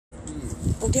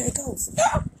Oh, there it goes.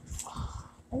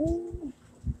 Oh.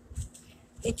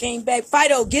 It came back.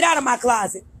 Fido, get out of my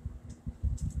closet.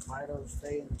 Fido,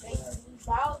 stay in the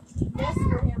closet.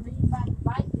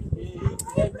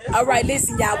 All right,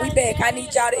 listen, y'all. We back. I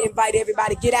need y'all to invite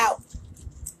everybody. Get out.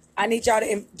 I need y'all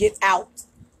to get out.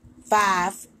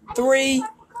 5, 3.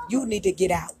 You need to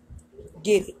get out.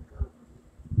 Get it.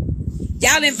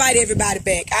 Y'all invite everybody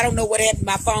back. I don't know what happened.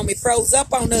 My phone, it froze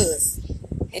up on us.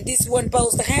 And this wasn't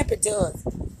supposed to happen to us.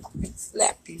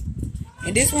 Slap you.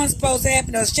 And this wasn't supposed to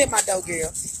happen to us. Shut my door,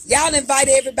 girl. Y'all invite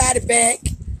everybody back.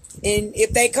 And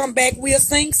if they come back, we'll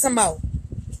sing some more.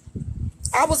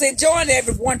 I was enjoying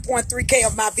every 1.3K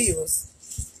of my viewers.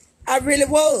 I really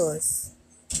was.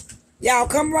 Y'all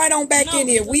come right on back in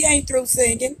here. We ain't through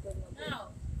singing.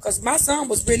 Because my son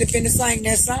was really finna sing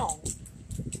that song.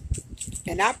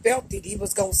 And I felt it. He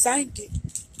was going to sing it.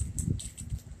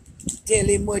 Tell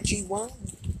him what you want.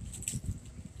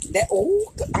 That,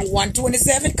 oh, I'm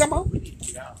 127. Come on.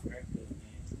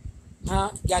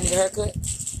 Huh? Y'all need a haircut?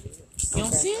 You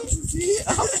don't see it?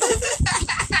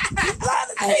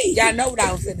 Hey, y'all know what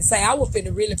I was finna say. I was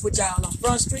finna really put y'all on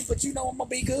Front Street, but you know I'm gonna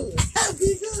be good. I'll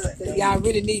be good. Y'all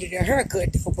really needed a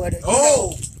haircut for butter.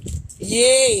 Oh!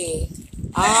 Yeah.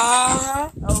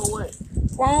 Oh, what?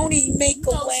 Won't he make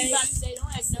a way?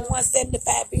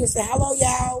 175 years. Say hello,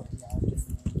 y'all.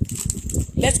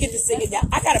 Let's get to singing, y'all.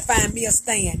 I gotta find me a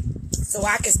stand so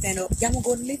I can stand up. Y'all wanna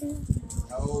go in the living room?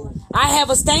 No. I have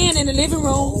a stand in the living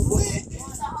room.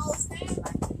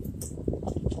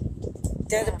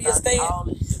 There'll be a stand.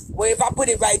 Well, if I put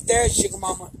it right there, sugar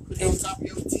mama. Put it on top of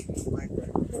your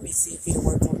TV, let me see if it'll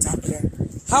work on top of there.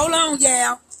 Hold on,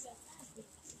 y'all.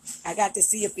 I got to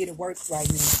see if it'll work right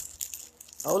now.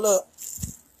 Hold up.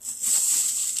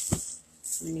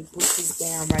 Let me put this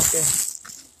down right there.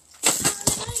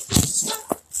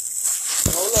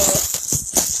 Hold up.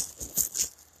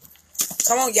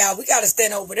 Come on, y'all. We got to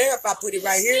stand over there if I put it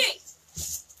right here.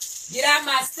 Get out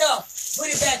my stuff. Put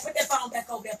it back. Put that phone back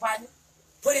over there, partner.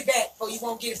 Put it back or you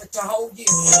won't get it for the whole year.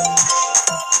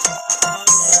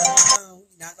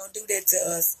 You're not going to do that to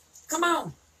us. Come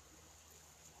on.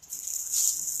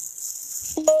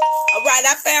 All right,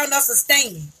 I found us a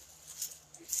stand.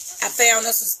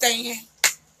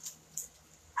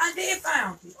 I did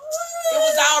find it. It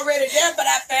was already there, but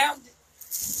I found it.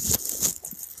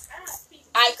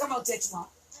 All right, come on, touch mom.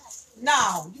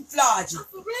 No, you flogged you.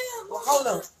 Well, hold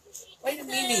up. Wait a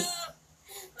minute.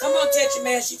 Come on, touch your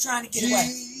man. She trying to get away.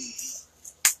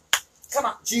 Come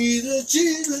on. Jesus,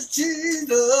 Jesus,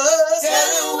 Jesus.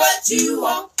 Tell him what you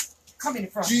want. Come in the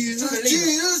front. Jesus,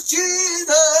 Jesus,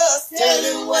 Jesus. Tell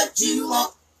him what you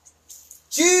want.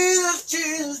 Jesus,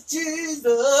 Jesus,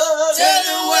 Jesus. Tell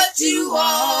him what you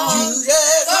want. You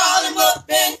just call him up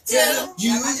and tell him.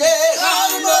 You just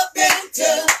call him up and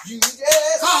tell him. You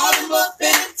just call him up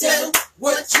and tell him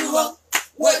what you want.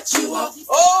 What you want.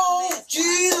 Oh,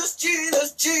 Jesus,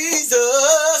 Jesus,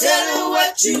 Jesus. Tell him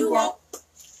what you want.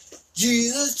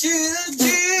 Jesus, Jesus,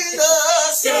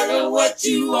 Jesus. Tell him what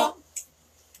you want.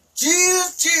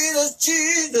 Jesus, Jesus,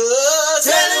 Jesus.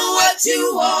 Tell him what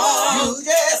you want. You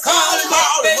just call him up.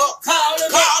 Call him up. Call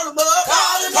him up.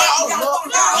 Call him up. Call him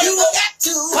up. You got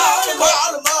to call him up. Call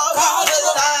him up. Call him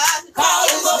up. Call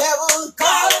him up. Never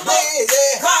Call him up.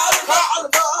 lazy. Call him up. Call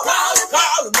him up. Call him up.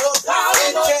 Call him up. Call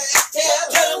him up.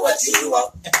 Tell him what you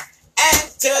want. And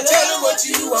tell him what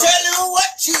you want. Tell him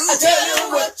what you Tell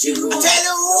him what you want. Tell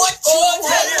him what you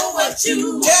Tell him what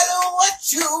you Tell him what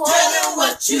you Tell him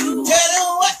what you Tell him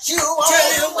what you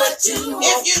Tell him what you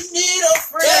If you need a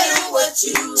friend, Tell him what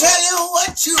you Tell him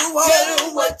what you want. Tell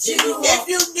him what you If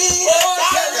you need a Tell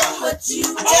doctor, him what you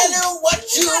Tell him what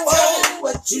you Tell want. him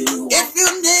what you If you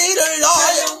need a Tell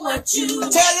lawyer, him what you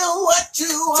Tell him what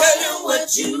you want. Tell him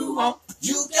what you want.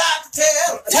 You got to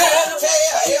tell him. Tell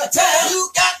him. You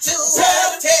got to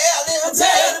Tell him. Tell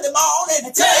him in the morning.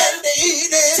 Tell him in the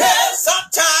evening. Tell him.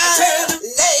 Sometimes Tell him.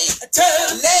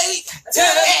 late Tell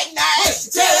him. at night.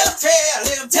 Tell him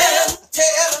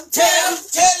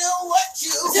what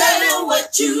you Tell him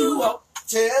what you want.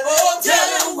 Tell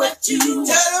Tell him what you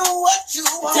Tell him what you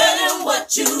want. Tell him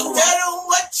what you Tell him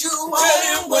what you want.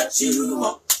 Tell him what you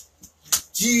want.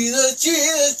 Jesus,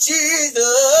 Jesus,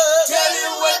 Jesus. Tell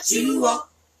him what you want.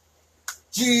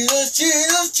 Jesus,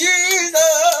 Jesus,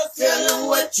 Jesus. Tell him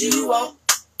what you want.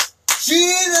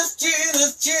 Jesus,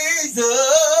 Jesus,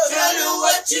 Jesus. Tell him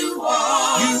what you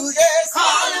want. You just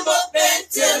Call him up and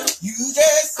tell him. You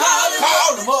just Call him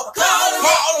him up. Call him up.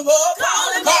 Call him up.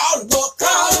 Call him up.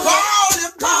 Call him up. Call him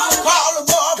up. Call him. Call him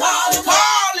up. Call him up. Call him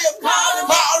up. Call him. Call him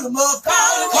up. Call him up.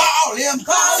 Call him up. Call him. Call him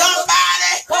up.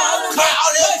 Somebody Call him up.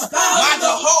 call him. Call him My up.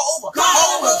 Jehovah. Call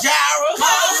him Jehovah up. Jireh.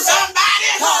 Call him up. Somebody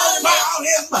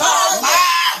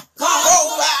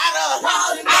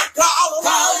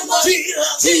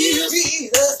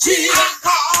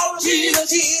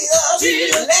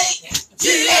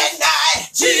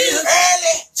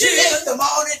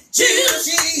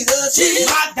Jesus, Jesus,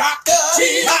 my doctor,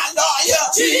 my lawyer,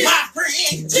 my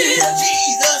friend, Jesus,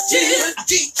 Jesus, Jesus,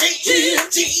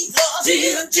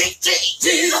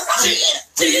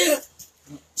 Jesus,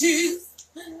 Jesus.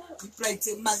 We play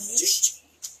too much.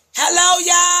 Hello,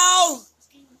 y'all.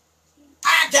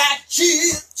 I got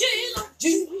Jesus,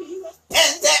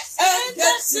 and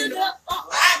that's enough.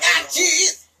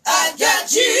 I got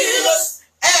Jesus,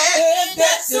 and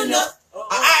that's enough.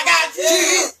 I got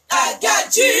Jesus, I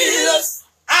got Jesus,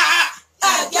 I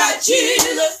got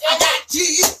Jesus, I got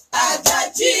Jesus, I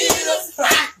got Jesus,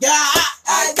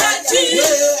 I got Jesus.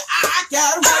 Well, I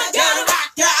got him, I got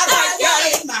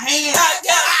him in my hand, I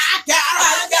got him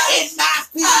in my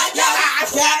feet, I got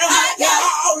him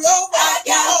all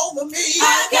over me,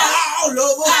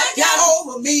 all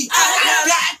over me.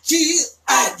 I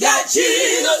got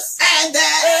Jesus, and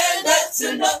that's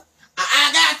enough.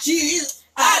 I got Jesus,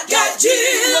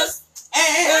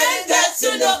 and that's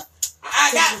enough.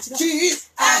 I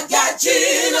got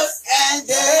Jesus, and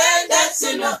that's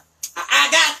enough. I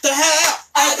got to have,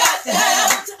 I got to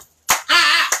have,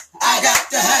 I got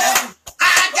to have,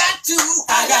 I got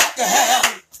to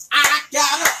have, I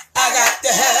got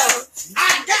to have,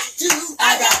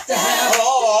 I got to have.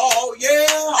 Oh yeah,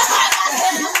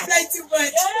 You play too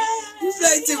much. You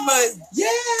play too much. yeah.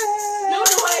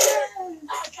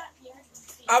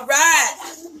 All right.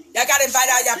 Y'all got to invite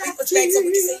all y'all people today so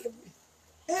we can sing.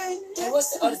 Hey,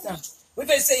 what's the other song? We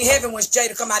finna sing Heaven when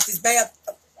Jada come out this bath.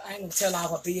 I ain't gonna tell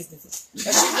all her business.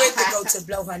 But she went to go to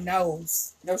blow her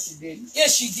nose. No, she didn't.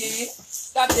 Yes, she did.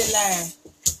 Stop that lying.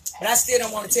 But I still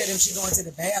don't want to tell them she going to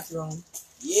the bathroom.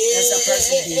 Yeah, That's her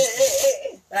personal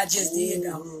business. But I just did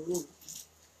though.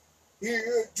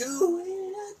 You're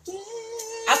doing again.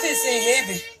 I finna sing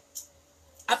Heaven.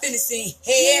 I finna sing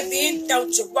Heaven,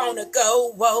 don't you wanna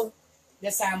go? Whoa.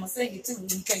 That's how I'm gonna sing it too.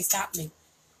 You can't stop me.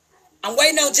 I'm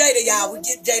waiting on Jada, y'all. We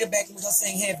get Jada back and we're gonna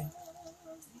sing Heaven.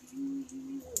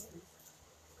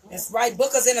 That's right.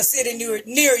 Book us in a city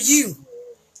near you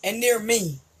and near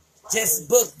me. Just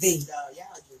book thee.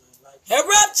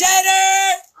 Hurry up,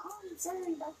 Jada.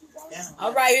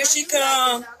 All right, here she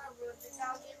come.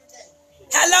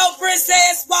 Hello,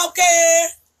 Princess Walker.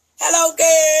 Hello,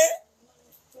 girl.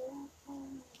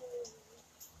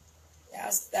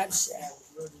 Y'all stop shouting.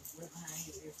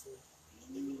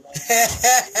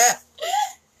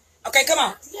 Okay, come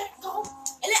on. Let go.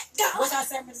 Let go. What's our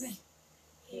sermon saying?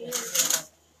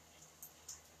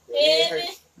 Baby,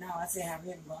 No, I said have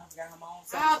him go. I got him on.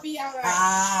 I'll be alright.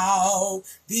 I'll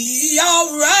be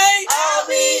alright. I'll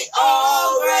be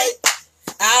alright.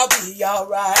 I'll be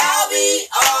alright. I'll be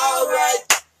alright.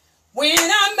 When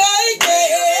I make it,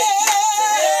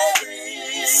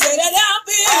 say that I'll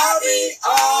be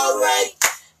alright.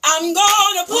 I'm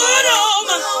gonna put on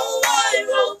my white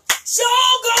robe. so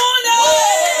gonna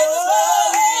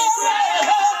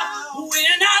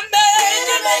when I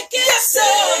make it, yes sir.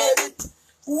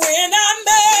 When I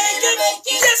make it,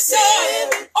 yes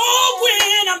sir. Oh,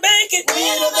 when I make it,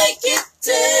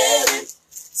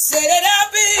 say that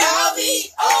I'll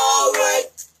be alright.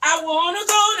 I wanna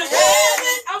go to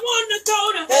Heaven. I wanna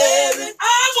go to Heaven.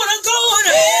 I wanna go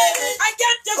to Heaven. I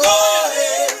got to go Oh, to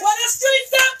heaven. where the streets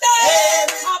up there.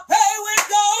 Heaven. I pay with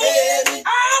gold. Heaven.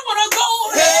 I wanna go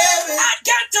to Heaven. I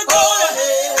got to go Oh, to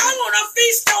heaven. I wanna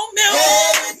feast on milk.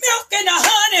 Heaven. Milk and the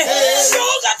honey. Heaven.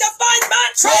 Sure got to find my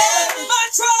trouble. Heaven. My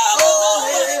trouble. Oh,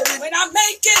 heaven. When I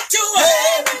make it to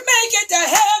Heaven. make it to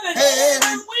heaven. Heaven.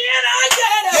 And when I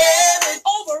get Heaven.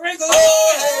 over in glory, Oh,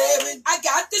 heaven. I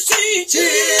got to see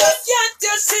Jesus. Got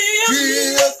to see him.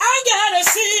 Jesus. I gotta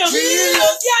see him. Jesus.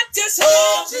 Got to see Oh,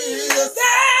 him. Jesus.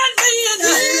 That man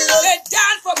Jesus. that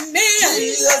died for me.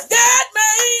 Jesus. That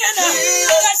man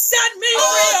Jesus. that set me Oh,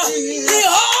 free. Jesus. He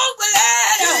hung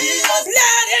blood. Jesus.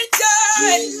 Blood and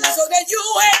died Jesus. so that you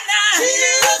and I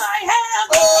Jesus. might have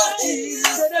the Oh, right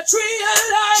Jesus. to the tree of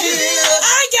life. Jesus. I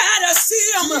gotta see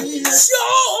him. Jesus.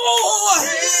 Sure.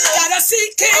 Jesus. Gotta see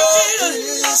King Oh, Jesus.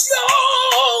 Jesus.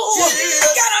 Sure.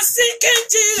 Jesus. Gotta see King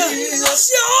Jesus. Jesus.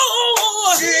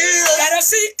 Sure. Jesus. Gotta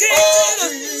see King Oh,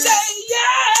 Jesus. Jesus. Say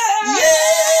yeah. Yeah.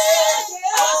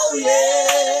 Oh,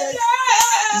 yeah. Yeah.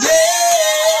 Yeah.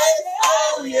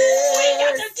 Oh, We yeah.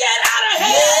 got to get out of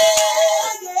here. Yeah.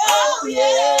 Oh,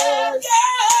 yeah.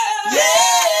 Yeah.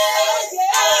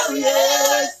 Yeah. Oh,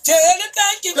 yeah. Tell him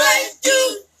thank you. Thank you.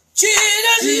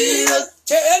 Jesus. Jesus.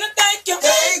 Tell him thank you.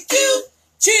 Thank you.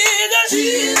 Jesus.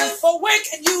 Jesus. For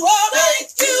waking you up. Thank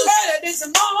you. Early this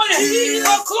morning. Jesus.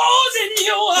 For closing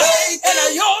you up. Thank you.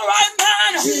 In your right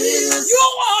mind. Jesus. You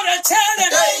want to tell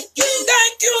him. Thank you.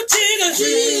 Thank you, Jesus.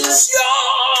 Jesus. Yo.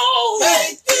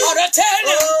 Thank you. Ought to tell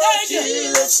him Oh, thank you.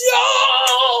 Jesus. Yo.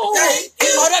 Thank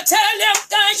you. Ought to tell him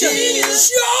thank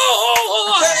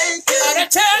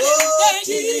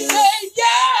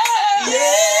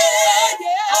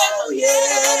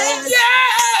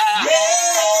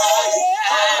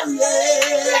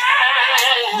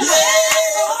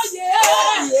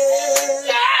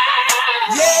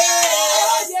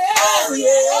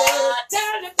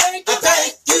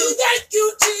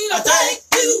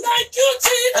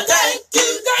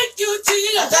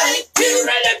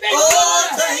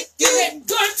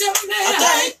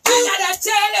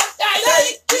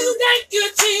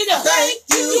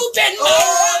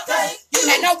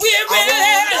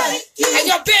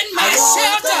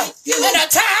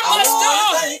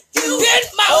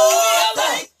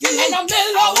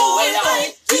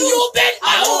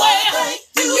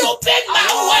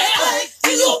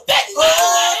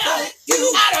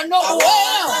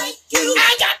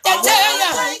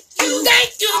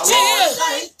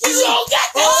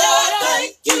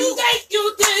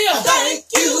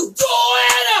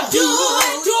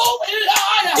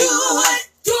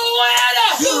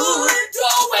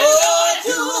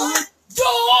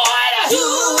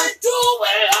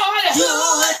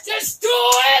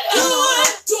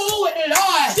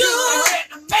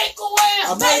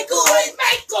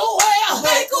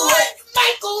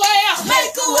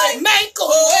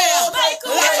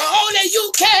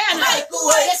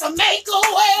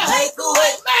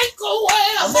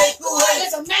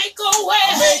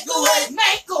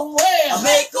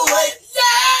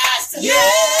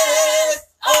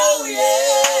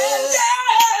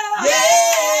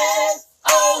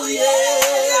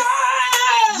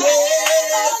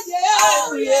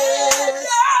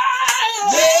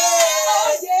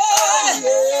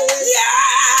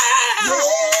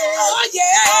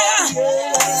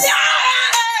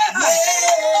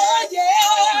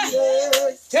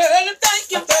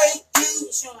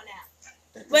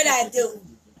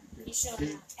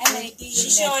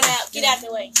She's showing out. Get out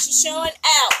the way. She's showing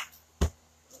out.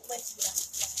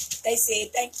 They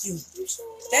said thank you.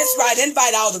 That's right.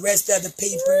 Invite all the rest of the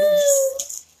people.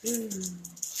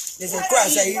 This is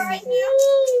Christ.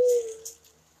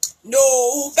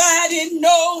 Nobody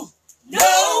knows.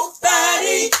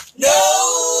 Nobody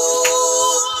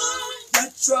knows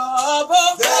the trouble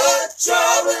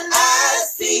I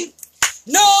see.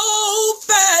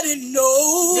 Nobody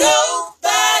knows.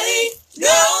 Nobody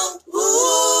knows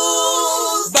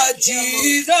but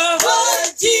Jesus.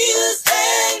 But Jesus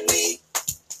and me.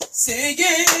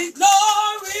 Singing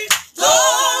glory,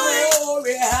 glory,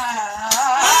 glory,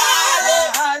 hallelujah.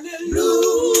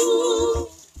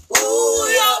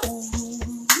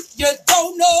 You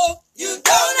don't know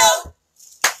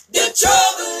the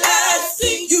trouble I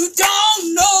see. You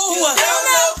don't know,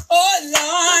 oh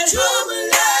Lord, the trouble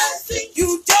I see.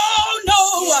 You don't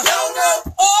know,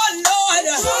 oh Lord,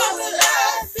 the trouble I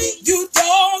see. You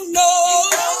don't know,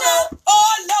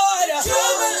 oh Lord, the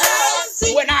trouble I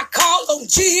see. When I call on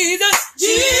Jesus,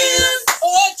 Jesus,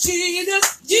 oh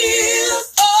Jesus,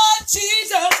 Jesus, oh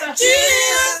Jesus,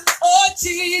 Jesus, oh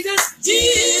Jesus,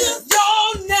 Jesus,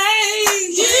 your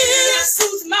name, Jesus,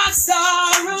 soothes my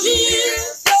sorrow,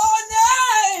 Jesus, your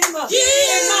name,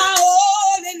 Jesus, my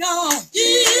all in all,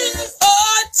 Jesus,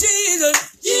 oh Jesus,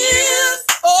 Jesus,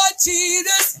 oh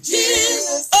Jesus,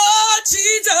 Jesus, oh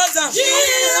Jesus,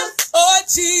 Jesus, oh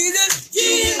Jesus,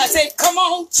 Jesus. I say, come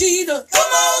on, Jesus, come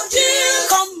on, Jesus,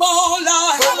 come on,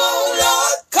 Lord, come on,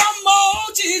 Lord, come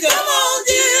on, Jesus, come on,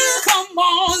 Jesus, come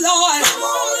on, Lord, come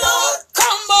on, Lord,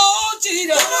 come on,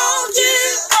 Jesus, come on,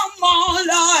 Jesus, come on,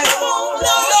 Lord, come on,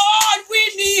 Lord, Lord, we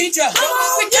need you, we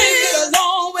can't get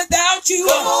along without you,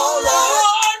 come on,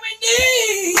 Lord, we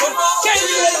need you, can't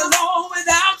get along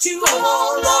without you, come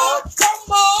on, Lord, come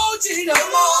on, Jesus,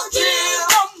 come on, Jesus,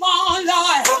 come on,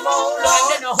 Lord, come on,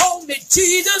 Lord, and then hold me,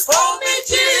 Jesus, hold me,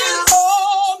 Jesus,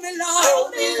 hold me, Lord,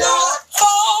 hold me, Lord,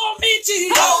 hold me,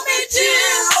 Jesus, hold me,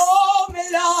 Jesus, hold me,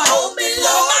 Lord, hold me,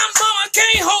 Lord, my mama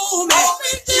can't hold me, I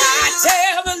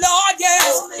tell the Lord,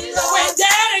 yes, when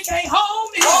daddy can't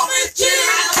hold me, I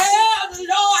tell the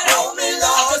Lord,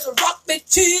 just rock me,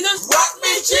 Jesus, rock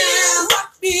me, Jesus,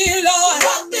 rock me, Lord,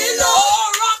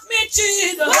 oh, rock me,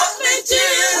 Jesus, rock me,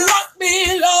 Jesus, rock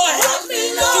me, Lord,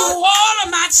 through all of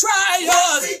my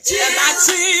trials and my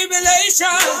tribulation,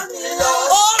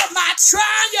 all of my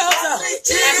trials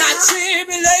and my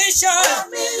tribulation,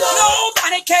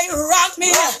 nobody can rock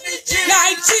me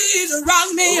like Jesus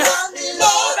rock me,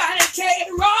 nobody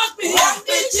can rock me like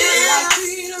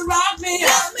Jesus rock me,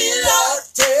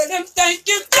 tell him thank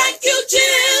you,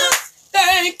 Jesus,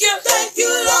 thank you,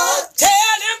 Lord, tell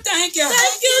him thank you,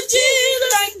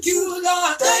 Jesus, thank you,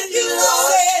 Lord, say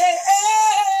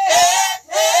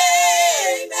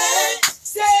amen,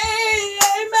 say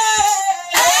amen,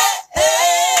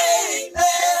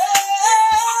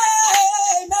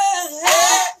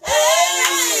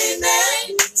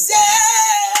 amen, say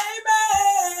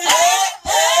amen,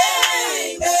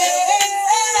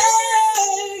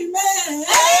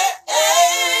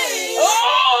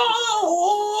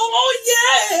 oh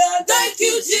yeah, thank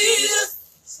you, Jesus,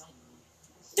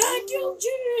 thank you,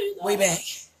 Jesus. We back.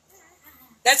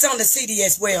 That's on the CD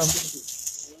as well.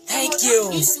 Thank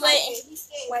you. You sweating.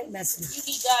 White message. You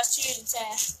need God's children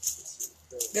time.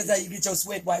 That's how you get your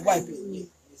sweat wipe it. Yeah,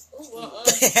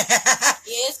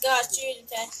 it's God's children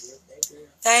time.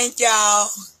 Thank y'all.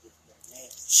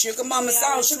 Sugar Mama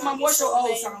song. Sugar Mama, what's your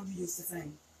old song you used to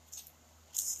sing?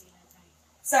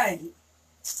 Sing it.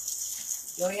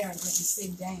 Your hair is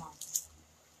sitting down.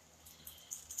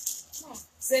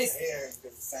 Sis, Hair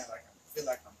doesn't sound like I feel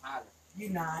like I'm hotter. you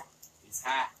not. It's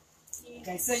hot.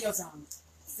 Okay, sing your song.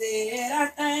 Said I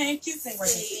thank you. Sing right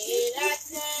there. Said I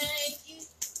thank you.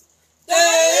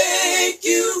 Thank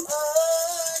you,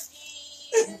 Oh,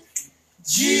 Jesus.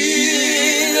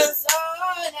 Jesus.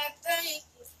 Lord, I thank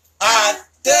you. I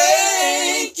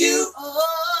thank you,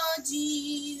 Oh,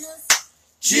 Jesus.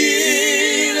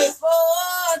 Jesus,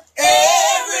 For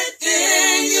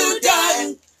everything you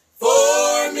done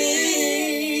for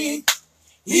me.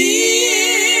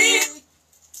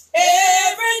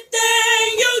 Everything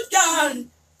you done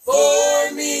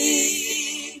for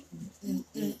me.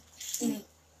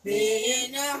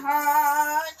 being a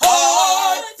heart,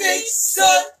 Heart fixer,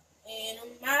 and a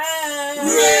mind,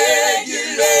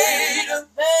 regulator,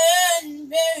 burden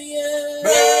barrier,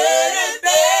 burden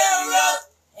bearer,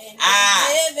 and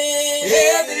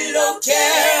heaven don't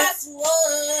care. That's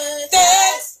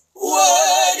what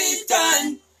What he's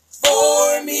done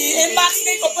for me. In my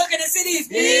sleep, a book of the cities.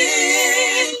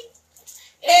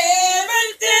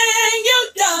 Everything you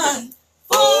done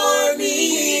for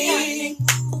me.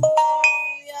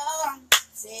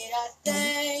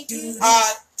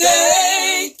 I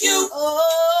thank you,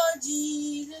 Oh,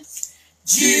 Jesus.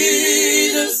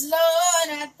 Jesus.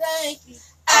 Lord, I thank you.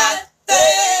 I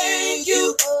thank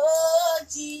you, Oh,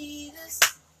 Jesus.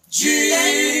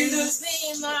 Jesus. Thank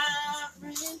you for being my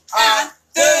friend. I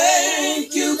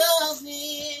thank you,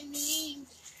 Loving me.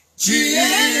 Jesus.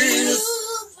 Thank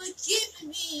you for keeping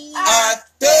me. I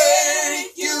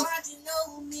thank you, Watching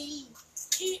over me.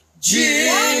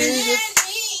 Jesus. Watching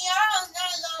me all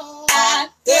night long. I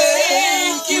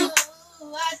thank you,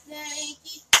 Oh, I thank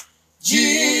you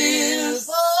Jesus.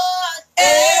 for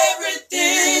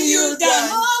Everything you done,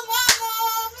 oh, my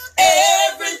mama.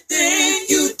 everything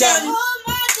you done, Oh,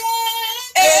 my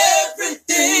daddy.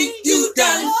 everything you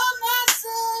done, Oh, my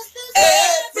sisters.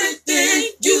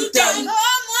 everything you done,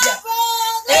 Oh, my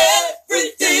brother.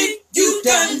 everything you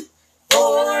done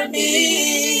for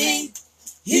me.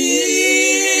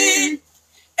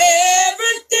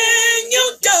 Everything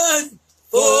you done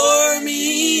for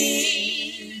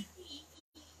me.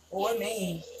 For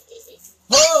me.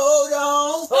 Hold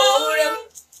on, Hold on.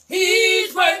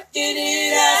 He's working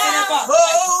it out.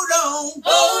 hold on,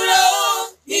 Hold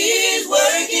on. He's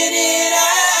working it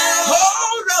out.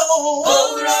 hold on,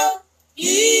 Hold on.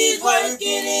 He's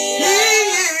working it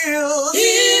out.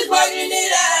 He's working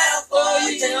it out for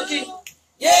you.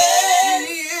 Yeah.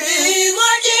 He's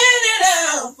working it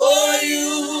out for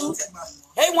you.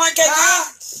 Hey, 1K.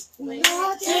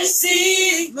 I can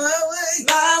see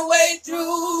my way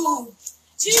through.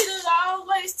 Jesus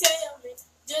always tell me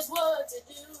just what to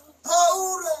do.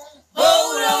 Hold on,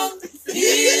 Hold on.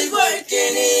 He's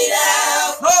working it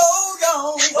out. hold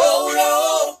on, Hold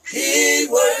on. He's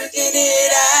working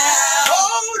it out.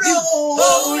 hold on,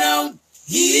 Hold on.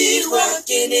 He's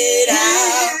working it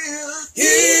out.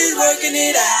 He's working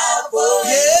it out for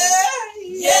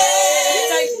you. Yeah.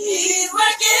 He's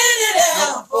working it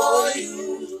out for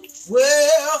you.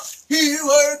 Well, he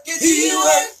working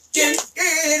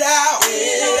it out.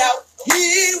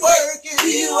 He working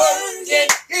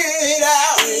it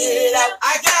out.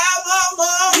 I got my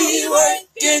mom. He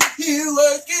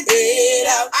working it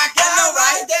out. I got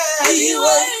my dad. He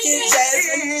working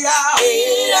it out.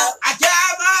 it out. I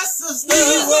got my sister.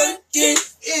 He working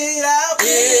it out.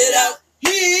 it out.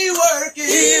 He working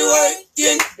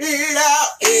it out.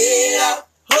 It out.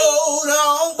 Hold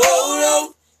on. Hold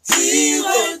on. He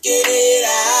working it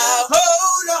out.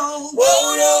 Hold on.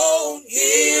 Hold on.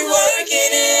 He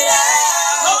working it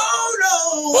out. Hold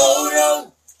on. Hold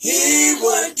on. He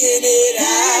working it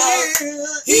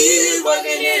out. He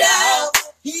working it out.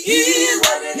 He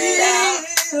working it out.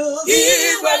 He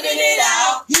working it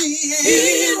out.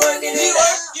 He working it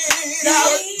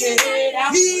out.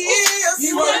 He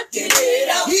working it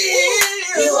out. He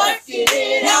working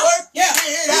it out. Yeah.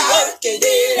 He working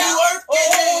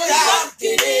it out.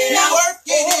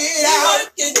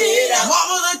 Working it out.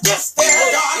 Mama against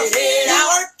their daughter. Working it out.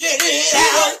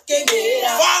 Working it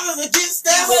out. Father against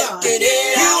their son. Working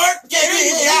it out. Working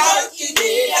it out. Working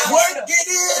it out. Working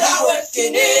it out.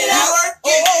 Working it out.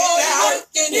 Working it out.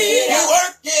 Working it out.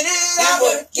 Working it out.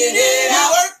 Working it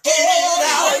out. Working it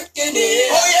out. Working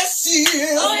it Oh out. yes he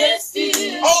is. Oh, yes, he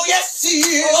is. Oh yes he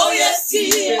is. Oh yes he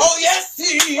is. Oh yes he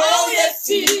is. Oh yes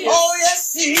he is. Oh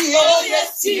yes he is. Oh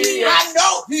yes he is. I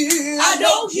know he is. I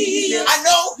know he is. I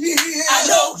know he is. I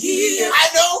know he is.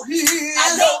 I know he is.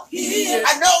 I know he is.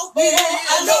 I know he is.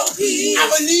 I know he is. I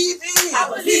believe him. I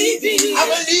believe him. I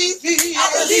believe him. I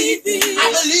believe him. I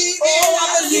believe him. Oh, I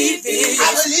believe him. I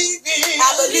believe him. I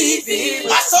believe him.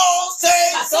 My soul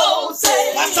says. My soul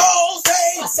says. My soul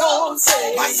says. My soul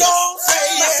says. My soul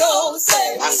says. My soul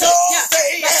says. My soul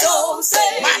says. My soul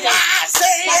says. My mind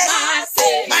says. My mind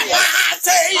says. My mind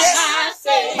says. My mind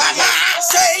says. My mind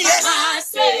says. My mind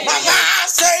says. My mind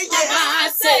says. My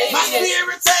mind says. My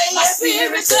spirit says. My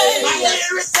spirit says. My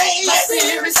spirit says. My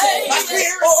spirit says. My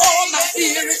spirit Oh, my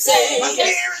spirit says. My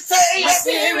spirit says. My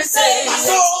spirit says. My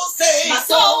soul says. My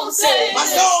soul says. My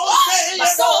soul says. My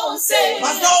soul says.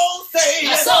 My soul says.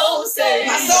 My soul says.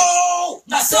 My soul.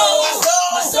 My soul. My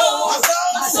soul. My soul. My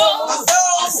soul. My soul. My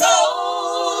My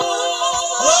soul.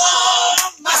 Oh,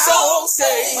 My soul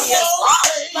says.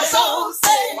 My soul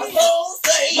says. My soul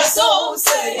says. My soul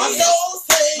says. My soul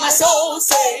says. My soul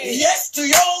says. Yes to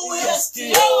your will. Yes to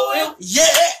your will. Yeah.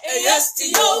 Yes to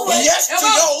your will. Yes to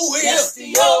your will. Yes to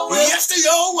your will. Yes to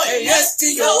your way. Yes to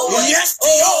your will. Yes to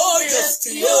your Oh, will. yes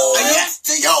to your will. Yes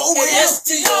to your will. Yes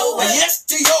to your will. Yes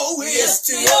to your will. Yes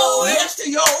to your will. Yes to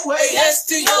your way. Yes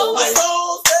to your My will.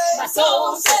 soul says. My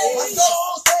soul says. My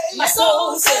soul says. My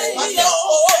soul says. My soul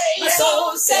says. My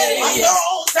soul says. My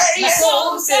soul says. My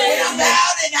soul says. When I'm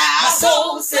down and out. My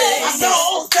soul says. My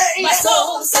soul says. My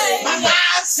soul says. My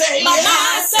mind says. My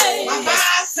mind says. My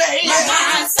mind says. My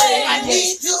mind says. I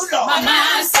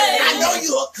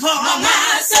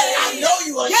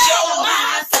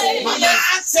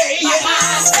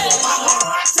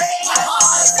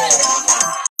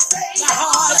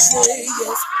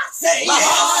My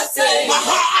heart say, my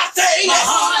heart say, my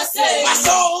heart say, my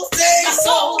soul say, my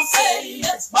soul say,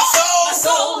 my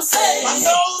soul say, my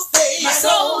soul say, my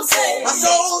soul say, my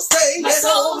soul say, my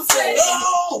soul say,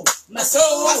 oh, my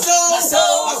soul, my soul, my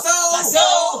soul, my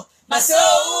soul, my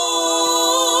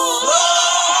soul,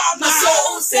 my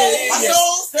soul say, my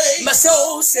soul say, my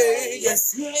soul say,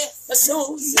 yes, my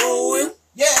soul say.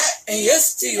 Yeah, and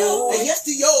yes to your way, and yes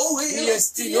to your will, and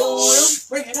yes to your will,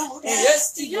 bring it on, and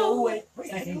yes to your way,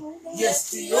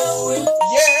 yes to your will,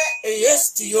 yeah, and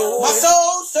yes to your way.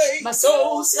 My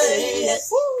soul say,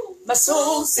 yes, my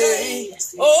soul say,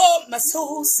 oh, my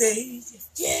soul say,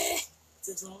 yeah.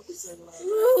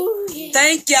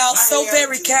 Thank y'all so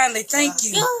very kindly. Thank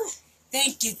you,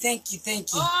 thank you, thank you,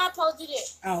 thank you. Oh, I posted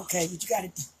it. Oh, okay, but you got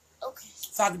it. Okay.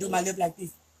 So I can do my lip like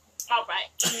this. All right.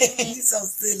 You so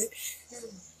silly.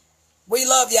 We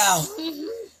love y'all.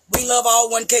 We love all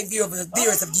 1K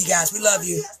viewers of you guys. We love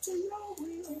you.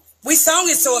 We song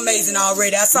is so amazing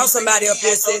already. I saw somebody up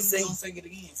there say sing.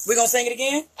 We're going to sing it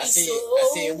again? I said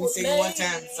we sing it one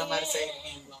time. Somebody say it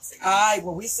again. We're going to sing it. All right,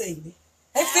 well, we sing it.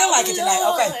 They feel like it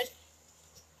tonight. Okay.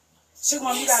 Sugar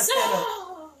Mom, you got to stand up.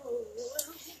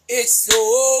 It's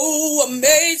so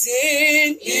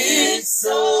amazing. It's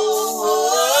so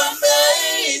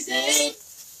amazing.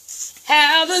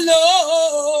 How the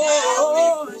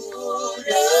Lord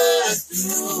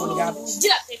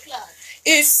Get up there, Clark.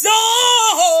 it's so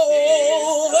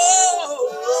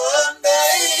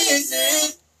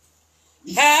amazing.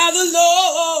 how the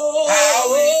Lord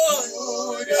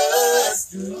Put us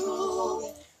through.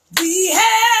 we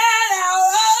had our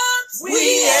ups,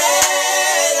 We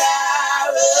had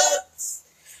our ups.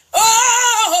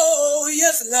 oh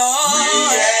yes We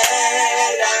Lord,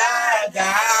 had our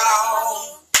down.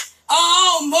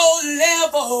 almost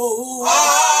level,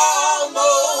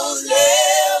 Almost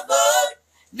level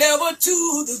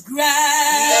to the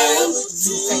ground. level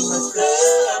to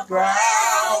the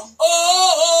ground.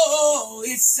 Oh,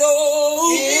 it's so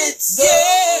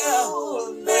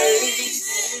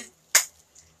Amazing.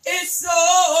 It's so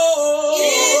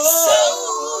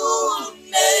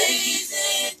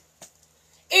amazing.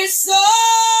 It's so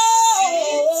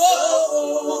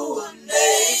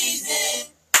amazing.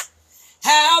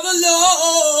 how the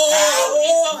Lord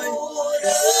Put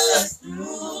us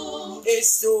through. is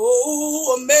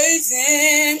so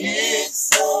amazing. It's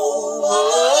so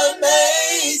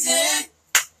amazing.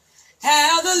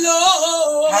 How the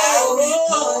Lord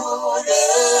Put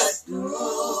us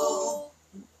through.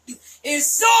 is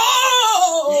so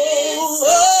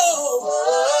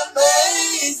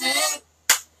amazing.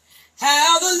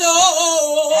 how the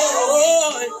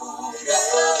Lord. Put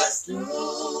us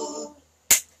through.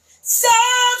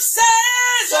 Some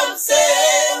Some say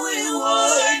say we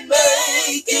wouldn't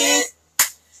make it.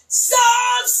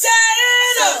 some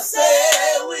Some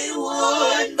say we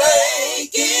wouldn't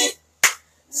make it.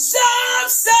 some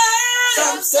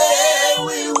Some say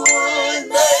we wouldn't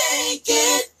make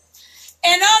it.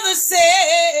 and others say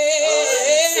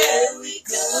Said we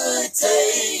could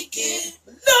take it.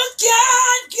 look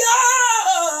at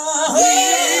God.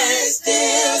 We're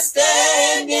still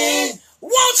standing.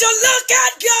 Won't you look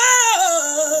at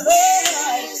God?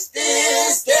 We're still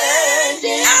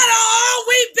standing. Out of all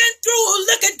we've been through,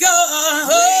 look at God.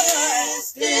 We're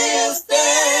still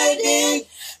standing.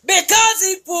 Because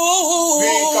he pulled.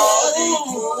 Because he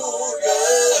pulled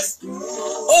us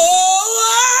through.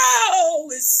 Oh,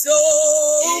 it's so.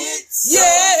 It's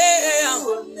yeah.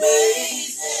 so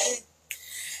amazing.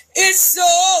 It's so.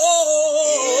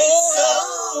 It's so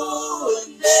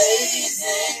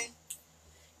amazing.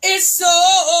 It's so.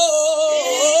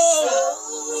 It's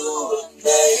so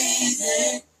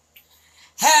amazing.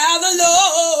 How the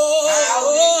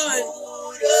Lord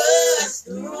Put us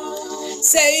through.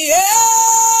 say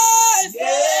yes.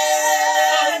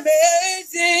 Yeah.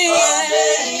 Amazing.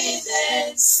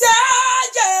 Amazing. Say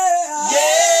yeah.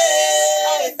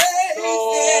 Yeah.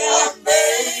 Amazing.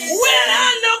 Amazing. When I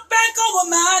look back over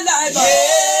my life, Yeah.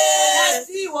 and I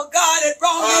see what God had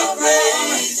brought me through.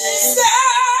 Amazing. Say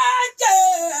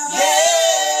yeah.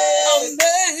 Yeah.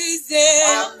 Amazing.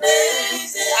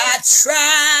 Amazing. I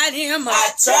tried him. I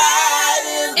tried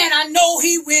him. And I know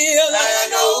he will. I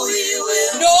know he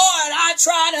will. Lord, I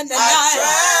tried him I tonight.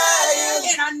 tried him.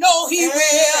 And I know he will.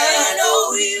 I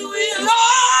know he will.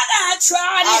 Lord, I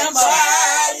tried I him.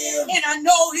 tried him. And I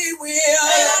know he will.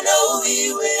 And I know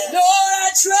he will. Lord,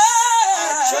 I tried. I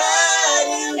tried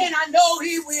him. And I know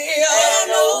he will. And I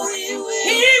know he will.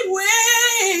 He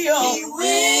will. He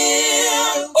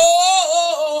will.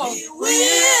 Oh. He will.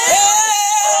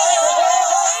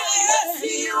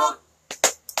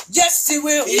 Yes, he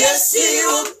will. Yes, he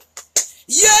will.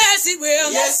 Yes, he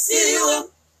will. Yes, he will.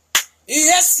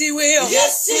 Yes, he will.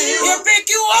 Yes, he will. He'll pick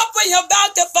you up when you're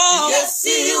about to fall. Yes,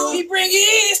 he will. He bring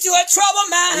ease to a troubled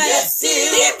mind. Yes, he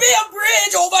will. He'll be a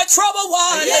bridge over troubled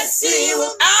water. Yes, he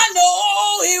will. I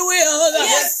know he will.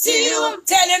 Yes, he will.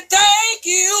 Tell him thank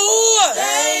you.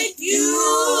 Thank you.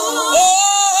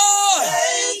 Oh,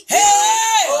 Thank you.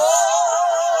 hey.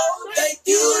 Oh, thank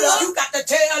you, Lord. You got to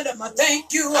tell him I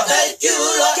thank you. Thank you,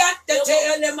 Lord. Got to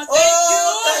tell him I thank Oh,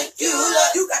 you. thank you,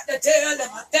 Lord. You got to tell him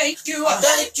I thank you.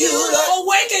 Thank you, Lord. For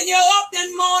waking you up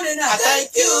this morning.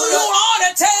 Thank you, You Lord. ought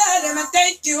to tell him I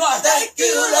thank you. Thank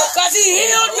you, Lord. Because he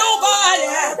healed your body.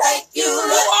 Thank you, You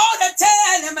Lord. ought to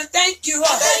tell him I thank you.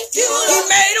 Thank you, He Lord.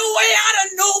 made a way out of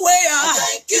nowhere.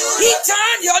 Thank you, He Lord.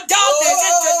 turned your darkness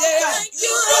into day. Thank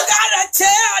you, You Lord. gotta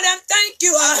tell him thank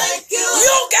you. Thank you, Lord.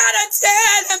 You gotta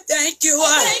tell him thank you.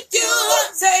 Thank you,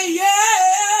 Lord. Say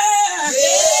yeah.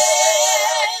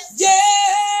 Yes.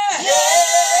 Yeah.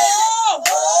 Yes.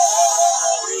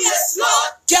 Oh, yes,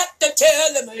 Lord. Got to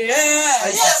tell him yeah.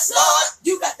 Yes, Lord.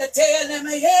 You got to tell him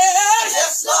yes.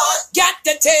 Yes, Lord. Got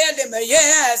to tell him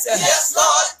yes. Yes,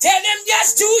 Lord. Tell him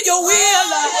yes to your will.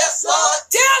 Yes, Lord.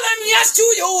 Tell him yes to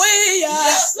your way.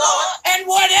 Yes, Lord. And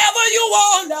whatever you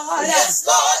want, Lord. Yes,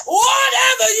 Lord.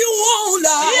 Whatever you want,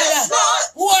 Lord. Yes, Lord.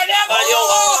 Whatever you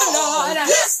want, Lord.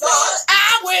 Yes, Lord.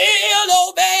 I will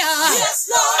obey. Yes,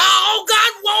 Lord. All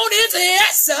God wants is a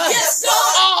yes. Yes,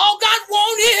 Lord. All God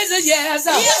wants is a yes.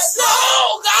 Yes, Lord.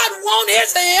 All God wants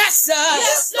is a yes.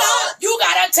 Yes, Lord. You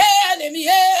gotta tell him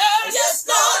yes. Yes,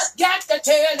 Lord. Got to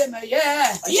tell him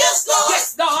yes. Yes, Lord.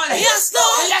 Yes, Lord. Yes,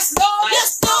 Lord. Yes, Lord.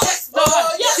 Yes, Lord. Yes, Lord.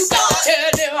 Oh, yes, You got to Lord.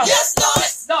 tell him. Yes, Lord.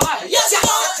 Yes, Lord. Yes, Got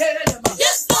Lord. to tell him.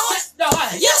 Yes, Lord. Yes,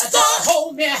 Lord. Yes, Just Lord.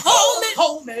 hold me. Hold me.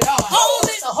 Hold me, Lord. Hold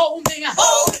me. So hold me.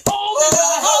 Hold me. Hold me,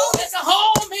 Lord. Hold me. Just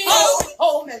hold me. Hold me.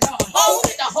 Hold me, Lord. Hold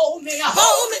me. To hold me.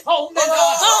 Hold me. Hold me,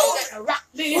 Lord. Hold me. Just rock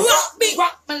me. Rock me.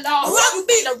 Rock me, Lord. Rock You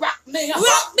me. got to rock me.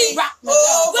 Rock me. Rock me, Oh,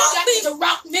 Lord. rock You me. got to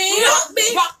rock me. Rock me.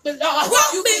 Rock me, Lord. Rock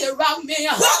You me. got to rock me.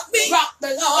 Rock me. Rock me,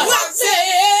 Lord. Rock me. Say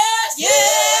yes.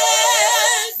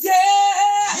 Yes. Yeah.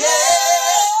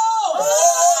 Yes.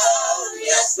 Oh,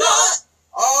 yes, Lord.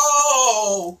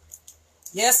 Oh.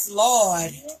 Yes,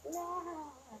 Lord.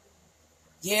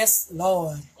 Yes,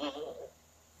 Lord.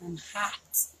 I'm hot.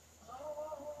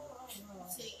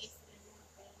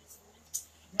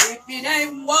 If it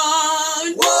ain't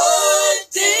one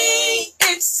thing,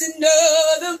 it's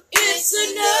another. it's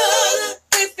another.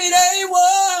 If it ain't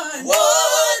One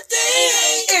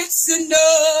thing, it's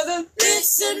another.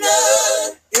 it's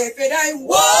another. If it ain't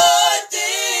One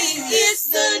thing, it's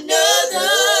another.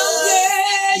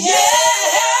 yeah,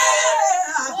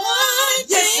 yeah. One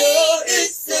Yes, thing, sir.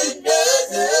 it's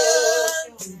another.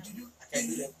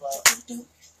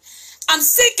 I'm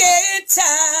sick and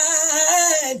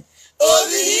tired of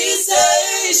the he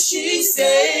say, she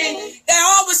say. They're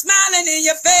always smiling in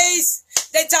your face.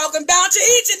 They talking about you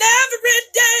each and every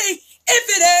day. If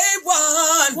it ain't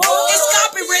one, it's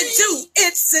copyright too.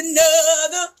 It's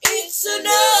another. It's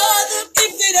another.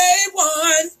 If it ain't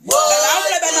one, but I don't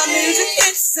play by my music.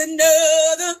 It's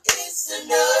another. It's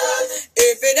another.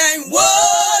 If it ain't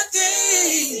one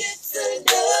thing, It's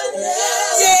another.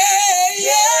 yeah,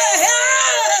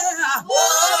 yeah.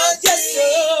 One Yes, sir.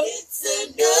 thing, it's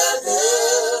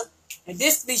another. And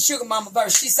this be Sugar Mama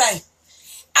verse. She say,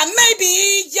 I may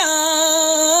be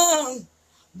young,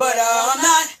 but I'm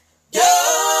not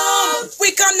dumb.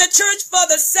 We come to church for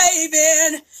the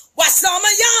saving, while some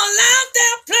of y'all out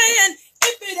there playing.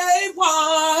 If it ain't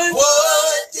one,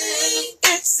 One thing,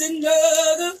 it's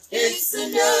another. it's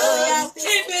another.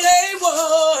 If it ain't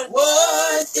one,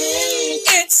 One thing,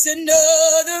 it's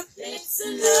another. it's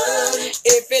another.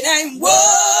 If it ain't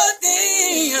one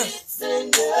thing, It's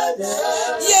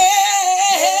another.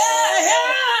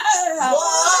 yeah.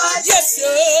 One Yes,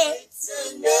 sir. It's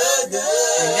another.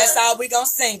 And that's all we gonna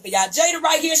sing for y'all. Jada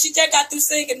right here, she just got through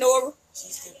singing, Nora.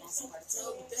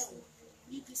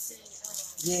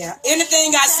 Yeah.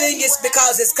 Anything I sing is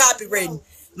because it's copywritten.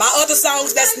 My other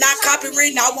songs that's not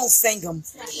copywritten, I won't sing them.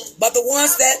 But the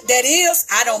ones that is,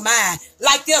 I don't mind.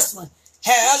 Like this one.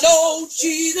 Hello,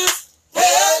 Jesus.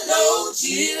 Hello,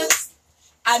 Jesus.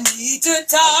 I need to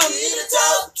talk. Need to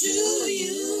talk to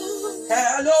you.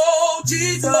 Hello,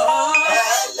 Jesus.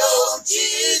 Hello,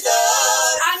 Jesus.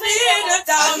 I need to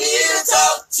talk. I need to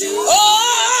talk to you.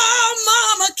 Oh,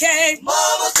 Mama came.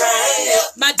 Mama came.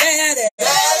 My daddy.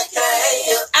 Daddy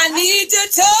came. I need to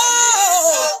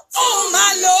talk. Oh,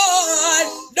 my Lord.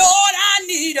 Lord, I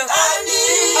need a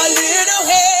little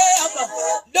help.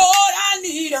 Lord, I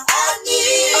need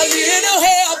a little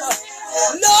help.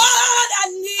 Lord, I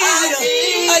need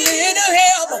a little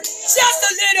help. Just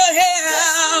a little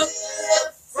help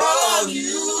from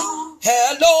you.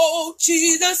 Hello,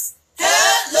 Jesus.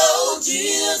 Hello,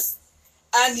 Jesus.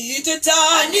 I need to I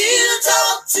talk. need to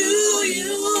talk to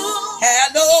you.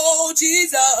 Hello,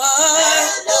 Jesus.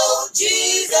 Hello,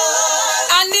 Jesus. I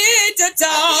need to I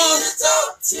talk. need to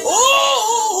talk to you.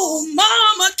 Oh,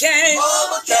 Mama came.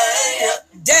 Mama came.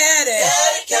 Daddy,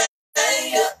 Daddy came.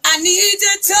 I need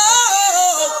to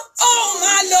talk. Oh,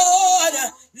 my Lord.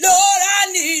 Lord,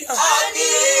 I need a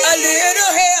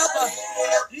little help.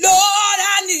 Lord, I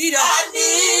need a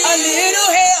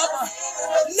little help.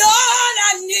 Lord, I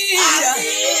need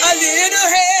a little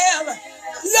help.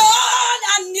 Lord,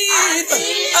 I need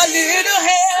a little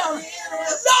help.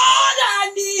 Lord, I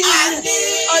need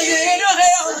a little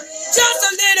help. Just a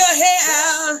little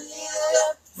help.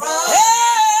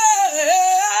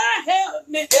 Help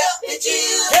me. Help me,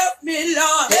 Jesus. Help me,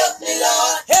 Lord. Help me,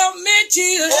 Lord. Help me,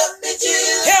 Jesus. Help me,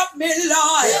 Jesus. Help me,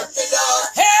 Lord. Help me, Lord.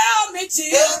 Help me,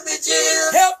 Jesus. Help me,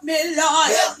 Jesus. Help me,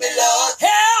 Lord. Help me, Lord.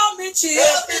 Help me, Jesus.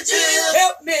 Help me, Jesus.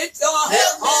 Help me, Lord.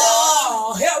 Help me,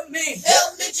 Oh, help me.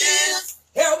 Help me, Jesus.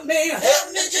 Help me.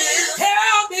 Help me, Jesus.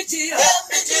 Help me, Jesus. Help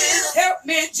me, Jesus. Help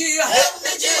me, Jesus. Help me,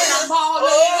 When Jesus. I'm all Oh,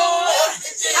 alone, help me,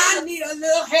 Jesus. I need a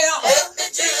little help. Help me,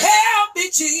 Jesus. Help me,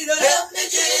 Jesus. Help me,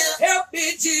 Jesus. Help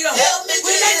me, Jesus. Help me,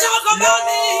 When they Jesus. talk about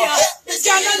me, Help me,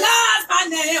 scandalize my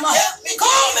name. Help me, Call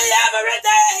Jesus. me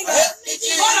everything. Help me,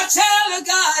 Jesus. But I tell the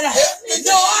God, Help me, Jesus.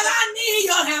 Lord, I need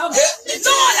your help. Help me, Jesus.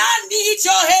 Lord, I need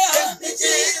your help. Help me,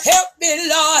 Jesus. Help me,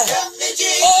 Lord. Help me,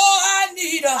 Jesus. Oh, I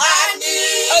need a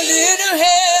little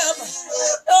help.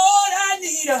 Lord, I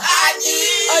need a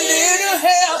little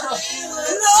help.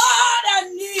 Lord,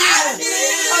 I need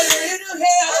a little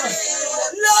help.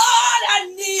 Lord, I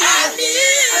need a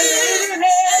little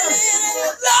help.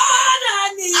 Lord, I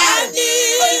need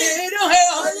a little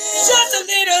help. Just a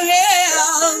little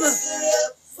help.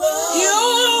 You.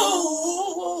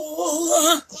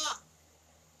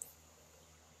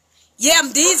 Yeah,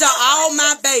 these are all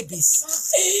my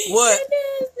babies. What?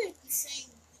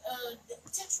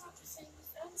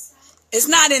 It's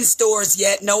not in stores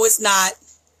yet. No, it's not.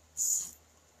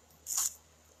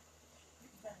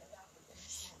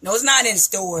 No, it's not in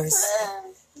stores.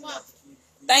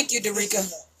 Thank you,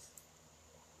 Derica.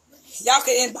 Y'all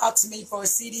can inbox me for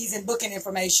CDs and booking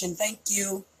information. Thank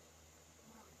you.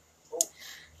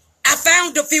 I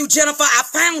found a few, Jennifer. I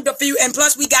found a few. And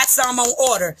plus, we got some on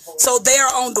order. So they're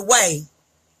on the way.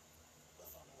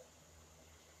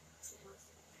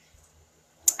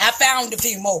 I found a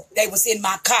few more. They was in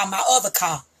my car, my other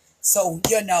car. So,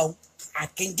 you know, I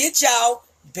can get y'all.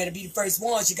 You better be the first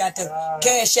ones. You got to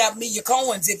cash out me your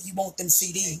coins if you want them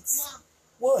CDs. Mom,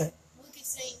 What? we can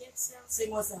sing that song.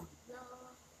 Sing what song? No,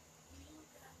 you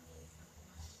got me.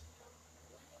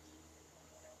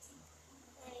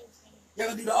 You're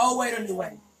going to do the old way or the new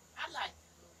way? I like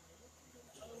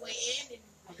the way and the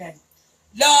Okay.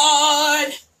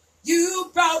 Lord,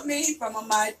 you brought me from a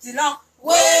mighty long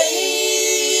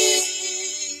way.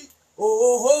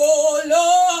 Oh,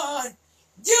 Lord,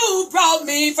 you brought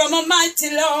me from a mighty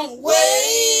long way.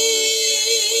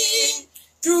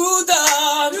 Through the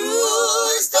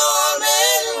storm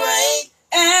and rain.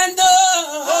 and the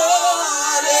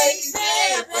Heartache,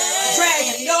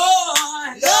 dragging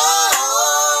on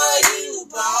Lord, you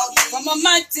brought me from a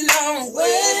mighty long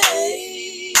way.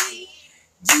 away.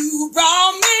 You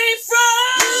brought me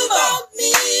from, You brought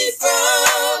me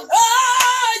from oh a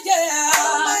yeah,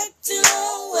 mighty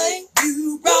long way.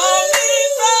 you brought me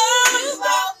from, You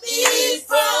brought me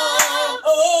from oh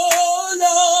a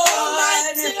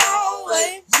mighty Lord, long way.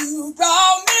 you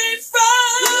brought me You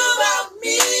from, brought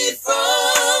me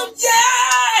from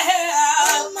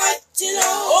yeah, a mighty long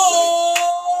way.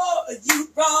 oh, you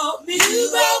brought me You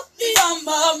brought me from a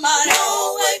mighty,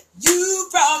 long way. you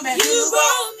brought me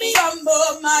from a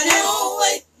mighty, Long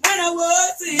way. when I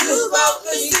was in You brought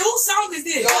me. whose song is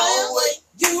this? Long way.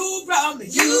 You brought me,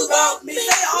 You brought me. say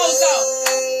it all song.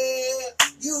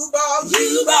 You brought me.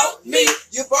 You brought me,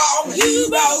 You brought me. You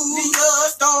brought me. Through the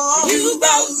storm. You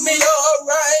brought me. Through the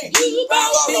rain. you brought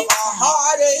All me, of my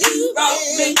heartache. You brought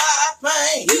me. and my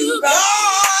pain. You brought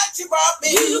Lord, you brought me.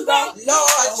 You brought me.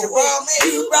 Lord, you brought me.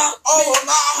 You brought me. Over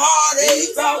my heartache.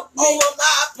 You brought me. Over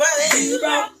my pain. You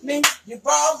brought me, You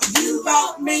brought me. you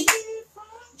brought me,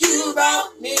 you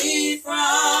brought me from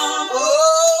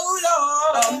Oh,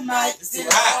 Lord. a mighty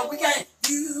long. We can't.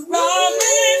 You brought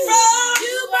me from,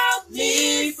 You brought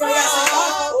me from,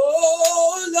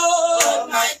 oh Lord,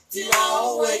 A mighty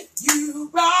long way. you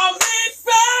brought me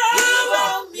from, You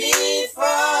brought me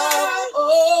from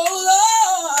oh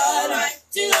Lord,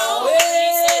 mighty long way.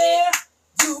 where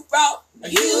you brought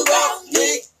You brought me.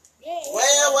 Yeah.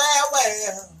 Well.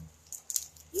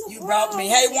 you brought me.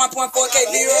 Hey,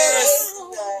 1.4K viewers.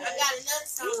 I got another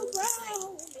song.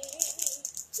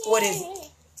 What is it?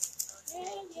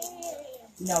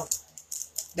 No.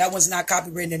 That one's not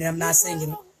copywritten and I'm not singing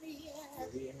it.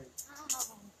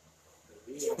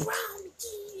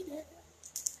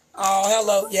 Oh,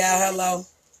 hello. Yeah, hello.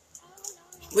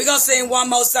 We're going to sing one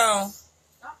more song.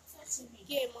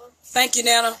 Thank you,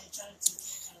 Nana.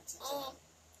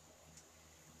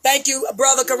 Thank you,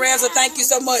 Brother Carranza. Thank you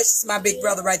so much. It's my big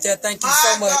brother right there. Thank you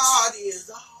so much.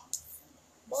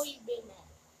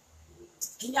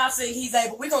 Can y'all sing He's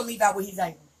Able? We're going to leave out with He's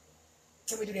Able.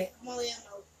 Can we do that?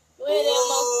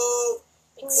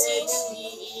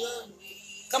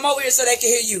 Come over here so they can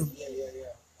hear you.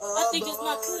 I think it's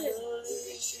my cousin.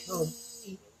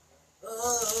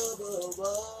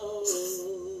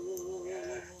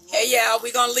 Hey, y'all,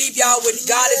 we're going to leave y'all with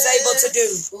God is able to do.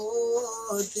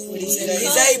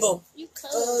 He's able. You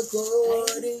cold.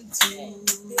 According to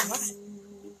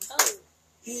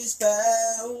His powers,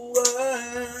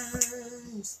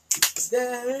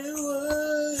 there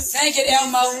was. Thank you,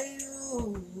 Elmo.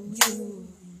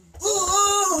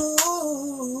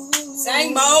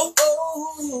 Sing, Mo.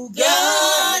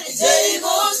 God is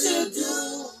able to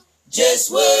do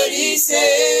just what He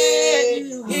said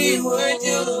He would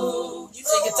do. You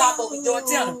sing your top over doing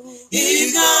tenor.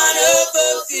 He's gonna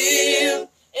fulfill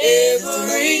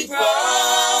every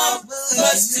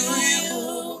promise to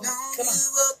you. Come on.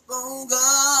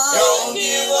 Don't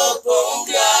give up on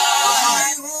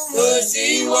God, 'cause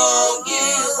He won't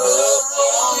give up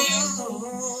on you.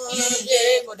 He's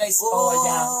able. They spoil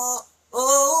y'all.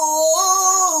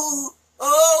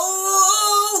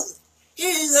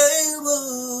 He's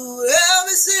able. Let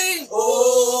me sing.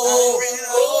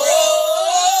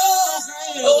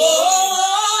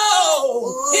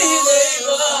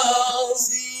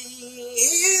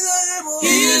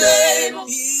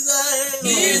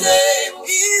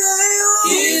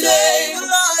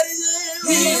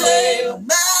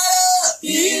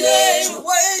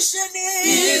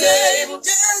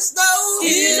 Just know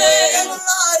He's able.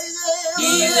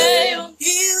 He's able.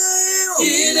 He's able.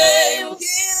 He's able.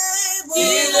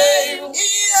 He's able.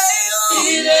 He's able.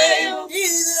 He's able.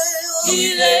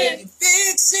 He's able.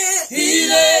 Fix it.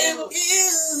 He's able.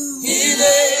 He's able. He's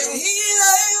able.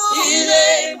 He's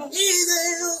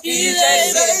able. He's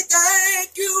able. Say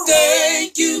thank you.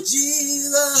 Thank you,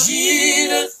 Jesus.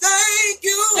 Jesus. Thank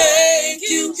you. Thank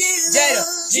you, Jesus. Jada,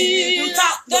 Jesus. you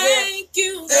talk to them. Thank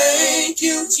you. Thank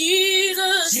you,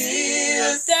 Jesus.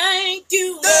 Jesus. Thank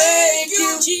you. Thank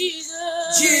you,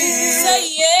 Jesus. Jesus. Say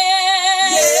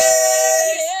yeah. Yes.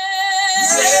 Yeah.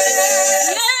 Yes.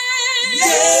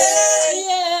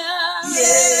 Yeah.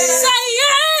 Yes. Say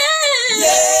yeah.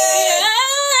 Yes. Yeah.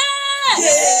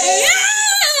 Yes. Yes.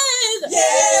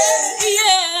 Yes.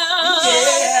 Yeah. Yeah.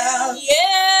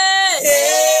 Yes. Yeah.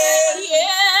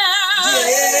 Yeah.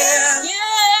 Yeah. Yeah.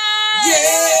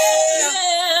 Yeah.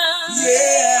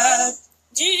 Yeah.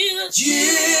 Jesus.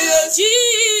 Jesus.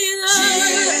 Jesus.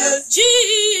 Jesus.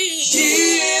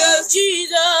 Jesus.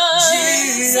 Jesus.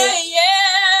 Jesus. Say yeah.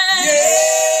 Yeah.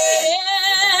 Yeah.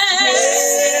 Yeah.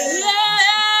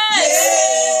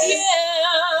 Yeah.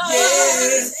 Yeah.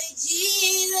 Say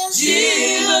Jesus.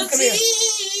 Jesus. Come here.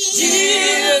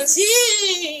 Jesus. Jesus. Jesus.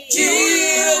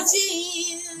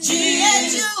 Jesus.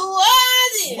 Jesus. You're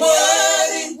worthy.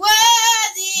 Worthy.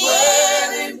 Worthy.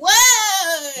 Worthy. Worthy.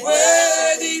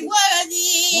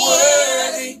 Worthy.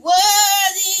 Worthy. Worthy.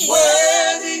 Worthy. Worthy.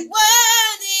 Worthy.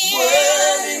 Worthy.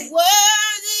 Worthy.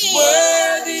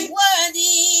 Worthy.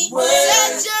 Worthy. Worthy.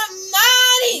 Such a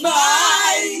mighty.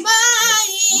 Mighty.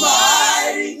 Mighty.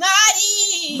 Mighty.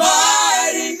 Mighty.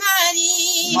 Mighty.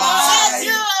 Mighty. Mighty. Such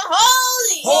a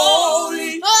holy.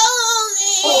 Holy.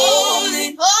 Holy.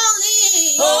 Holy. Holy.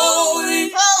 Holy.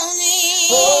 Holy.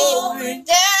 Holy.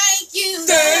 Thank you.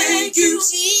 Thank you.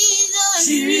 Jesus.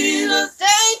 Jesus.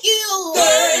 Thank you.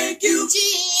 Thank you.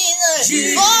 Jesus.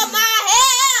 Jesus. For my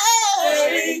help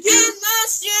Thank you. and my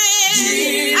strength.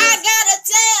 Jesus. I gotta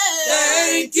tell.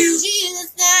 Thank you. Jesus,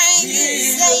 thank you.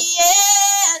 Jesus. Say yeah.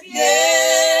 Yeah.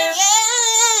 Yeah.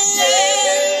 Yeah.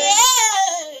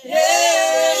 Yeah.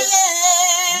 Yeah.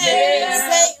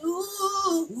 Yeah. Say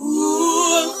ooh. Ooh.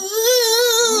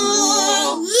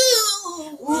 Ooh.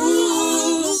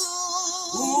 Ooh.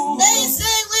 They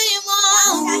say what you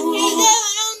want. You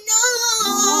never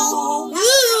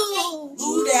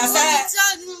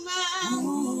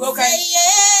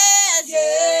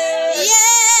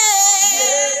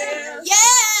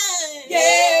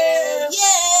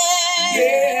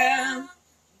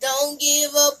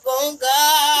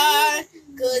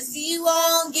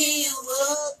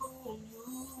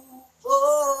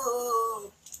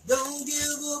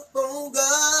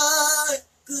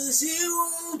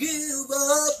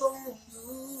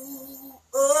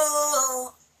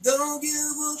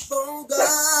won't give up on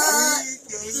God.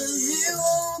 He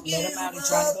won't Let give him out and up.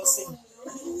 try to go sing.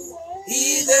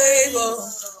 He's able.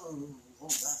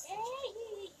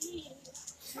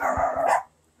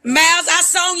 Miles, I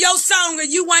sung your song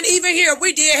and you weren't even here.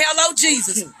 We did Hello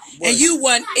Jesus. And you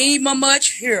weren't even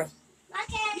much here.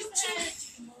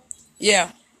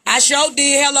 Yeah. I sure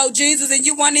did Hello Jesus and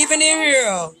you weren't even in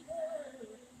here.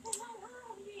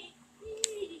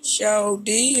 Sure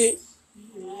did.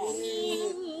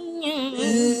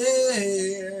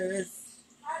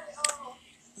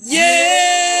 Yes.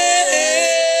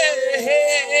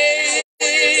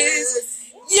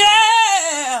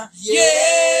 Yeah. Yes.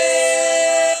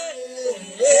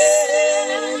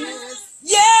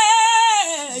 Yeah.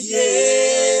 Yes.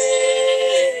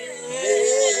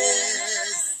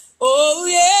 Oh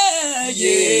yeah.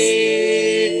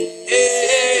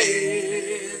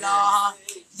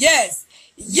 Yes.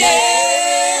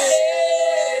 Yeah.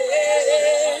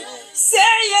 Say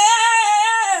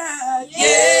yeah.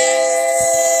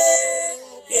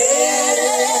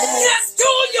 Yes to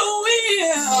your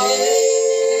will.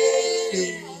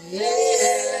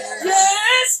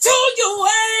 Yes to your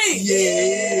way.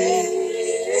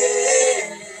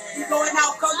 You going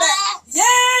out, come back.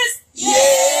 Yes.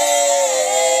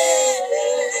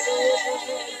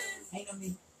 Ain't no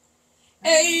need.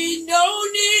 Ain't no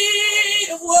need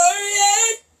of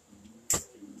worrying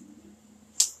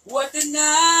what the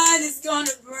night is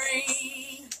gonna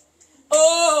bring.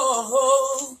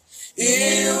 Oh,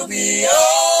 it'll be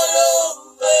all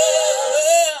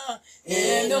over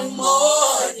in the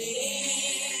morning.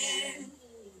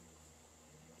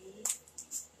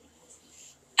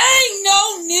 Ain't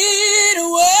no need of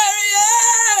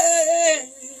worrying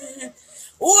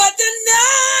what the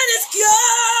night is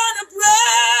gonna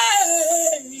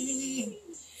bring.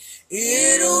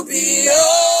 It'll be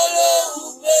all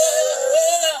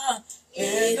over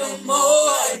in the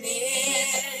morning.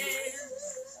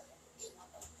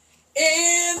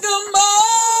 In the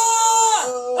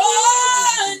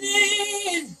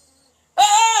morning.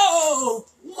 Oh,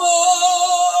 morning.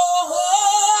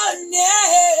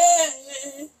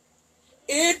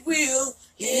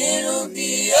 It'll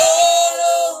be all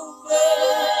over.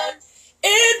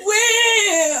 It'll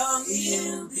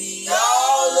be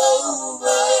all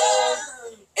over.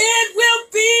 It will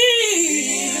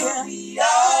be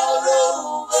all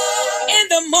over in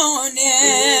the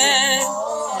morning.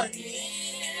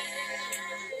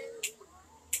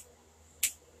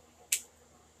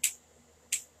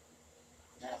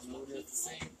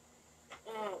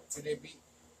 To that beat.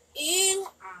 No,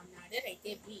 that ain't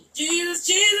that beat. Jesus,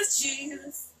 Jesus,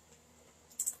 Jesus.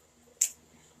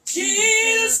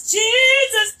 Jesus,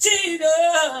 Jesus,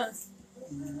 Jesus.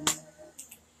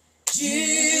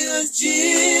 Jesus,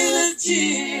 Jesus,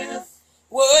 Jesus.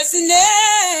 What's the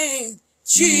name?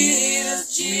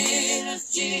 Jesus,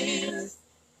 Jesus, Jesus.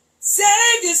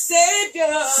 Savior,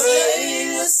 Savior.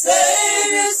 Savior,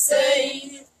 Savior,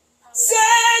 Savior.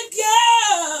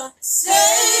 Savior.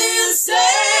 Savior,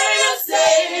 Savior,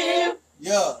 Savior.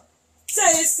 Yeah.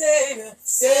 Say Savior.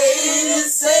 Savior,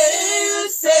 Savior,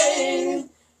 Savior.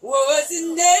 What's the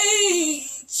name?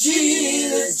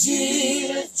 Jesus,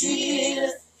 Jesus,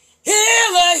 Jesus.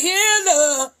 Healer,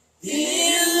 healer.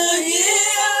 Healer,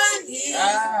 healer,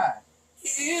 healer.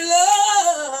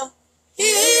 Healer.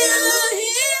 Healer,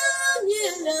 healer,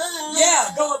 healer. Yeah,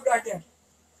 go up right there.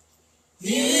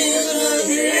 Healer,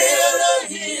 healer,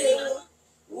 healer.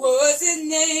 What's his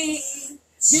name?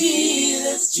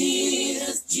 Jesus,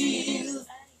 Jesus, Jesus.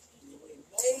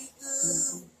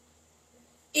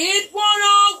 It won't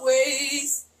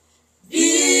always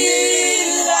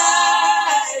be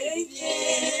like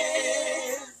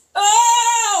this.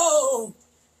 Oh,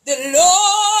 the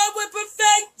Lord will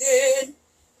perfect it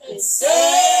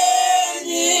concerning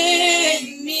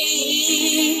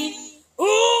me.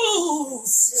 Ooh,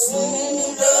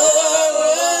 sooner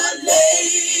or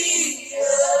later.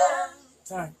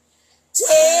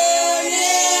 Turn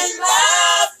in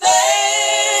my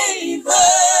favor.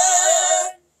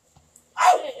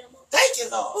 Thank you,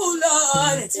 Lord. Oh,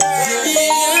 Lord, turn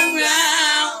it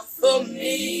around for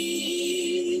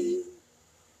me.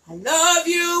 I love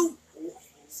you.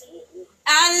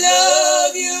 I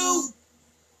love you.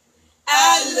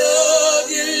 I love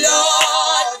you,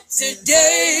 Lord,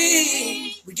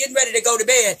 today. We're getting ready to go to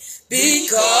bed.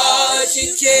 Because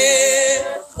you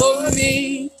care for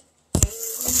me.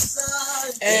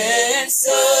 In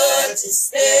such a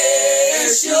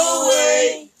special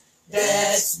way.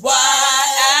 That's why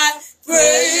I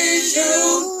praise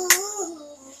you.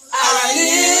 I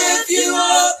lift you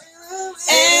up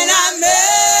and I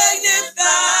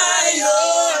magnify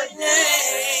your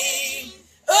name.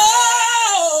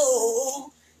 Oh,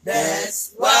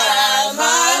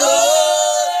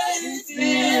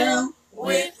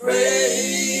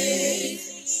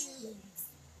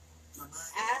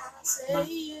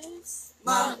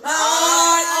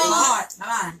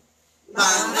 mind.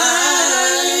 My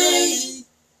mind,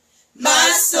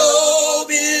 my soul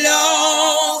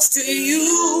belongs to you.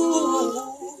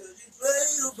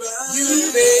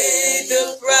 You paid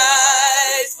the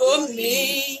price for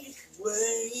me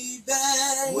way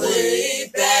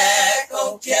back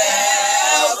on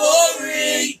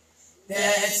Calvary.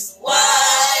 That's why I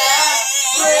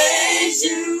praise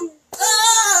you. I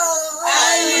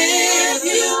lift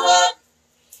you up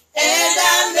and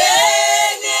I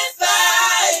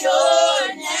magnify your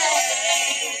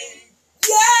name.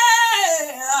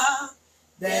 Yeah,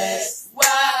 that's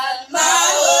why my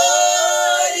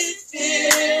heart is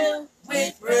filled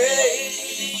with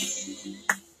praise.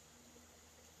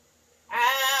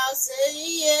 I'll say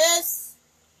yes,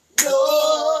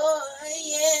 Lord,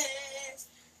 yes,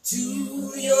 to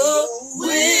your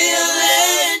will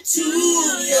and to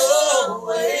your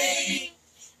way.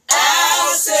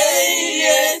 I'll say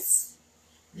yes,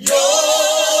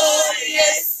 Lord,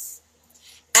 yes.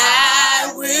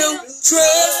 I will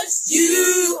trust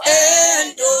you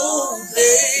and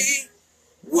obey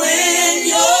when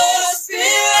your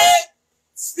spirit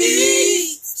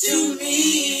speaks to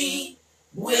me.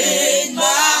 With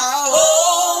my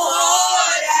whole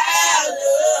heart I'll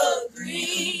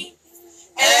agree,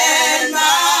 and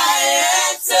my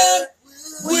answer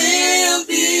will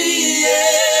be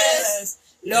yes,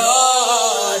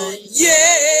 Lord,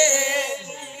 yes.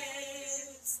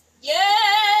 Yes,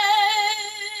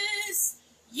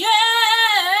 yes,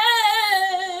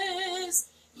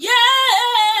 yes,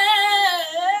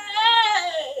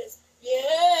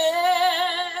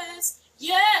 yes,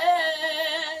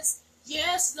 yes,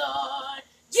 yes, Lord.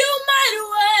 You made a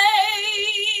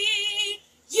way.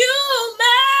 You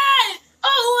made a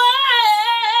way.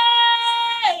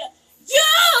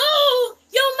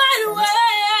 You made a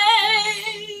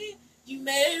way. You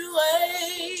made a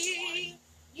way.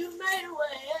 You made a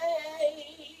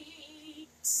way.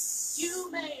 You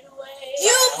made a way.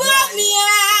 You brought me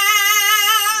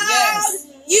out. Yes.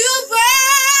 You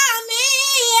brought me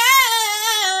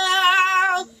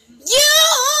out. You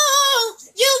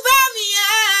brought me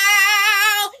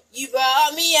out. You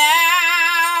brought me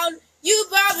out. You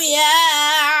brought me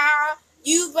out.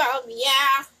 You brought me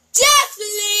out. Just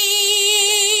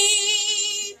believe.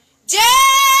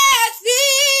 Just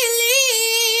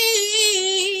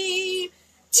believe.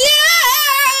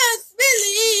 Just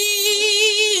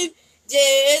believe.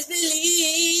 Just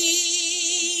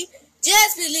believe.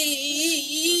 Just believe.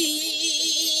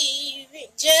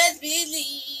 Just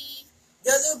believe.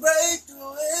 There's a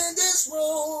breakthrough in this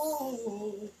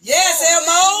room. Yes,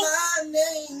 Elmo. My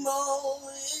name on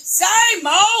it. Say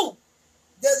Mo.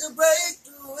 There's a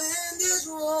breakthrough in this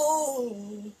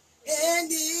room, and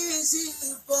this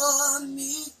is for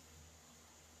me.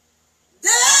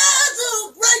 There's a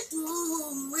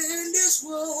breakthrough in this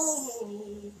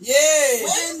room. Yeah.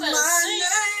 With my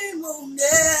name on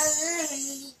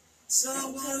it,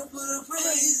 someone put a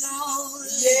praise on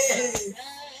it. Yeah.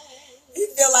 He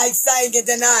feel like singing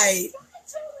tonight.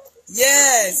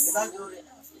 Yes.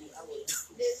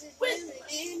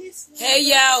 Hey,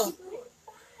 yo.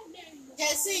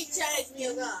 Just sing, change me,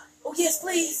 oh God. Oh, yes,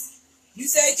 please. You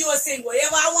said you would sing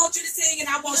whatever I want you to sing, and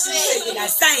I want you to sing it. Now,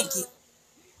 thank you.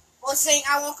 Or sing,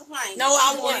 I won't complain. No,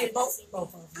 I want it both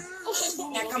of them.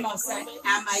 Now, come on, sing.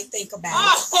 I might think about it.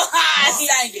 Now,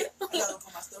 sing it.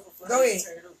 Go ahead.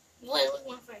 What's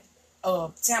one first?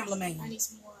 Tamla Man. I need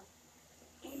some more.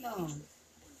 Hold on.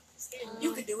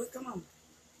 You can do it. Come on.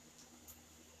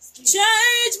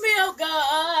 Change me, oh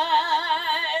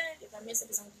God. If I mess up,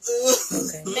 it's on you.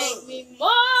 Okay. Make me more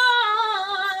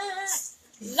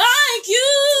like you.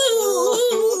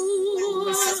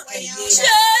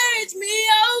 Change me,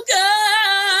 oh God.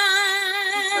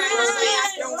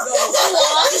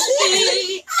 Wash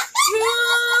me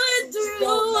through and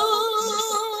through.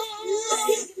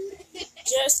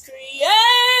 Just create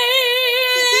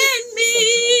in me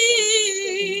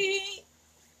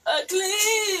a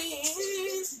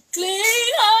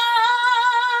clean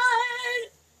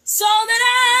heart, so that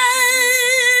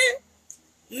I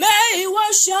may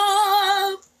worship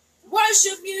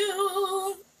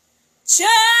you. Change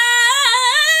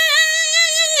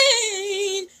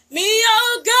me,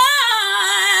 oh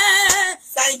God.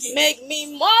 Thank you. Make me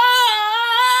more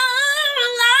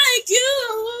like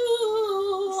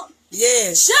you.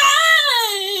 Yes.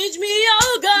 Change me,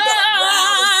 oh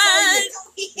God.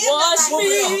 Wash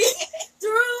me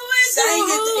through and Sing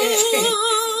it.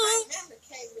 through.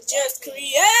 Just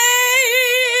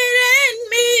create in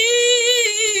me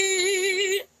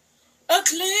a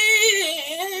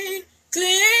clean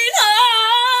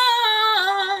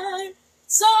heart,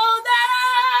 so that I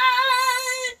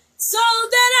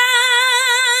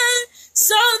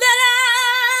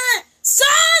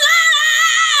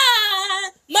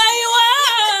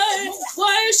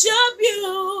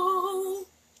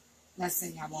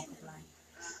won't complain.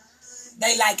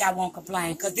 They like I won't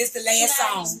complain because this the last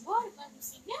song.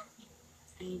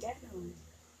 Ain't got no.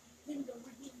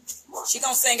 She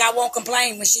gonna sing I won't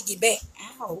complain when she get back.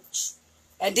 Ouch.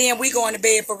 And then we going to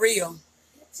bed for real.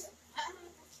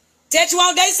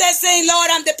 Tetuan, they said sing, Lord,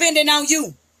 I'm depending on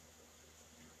you.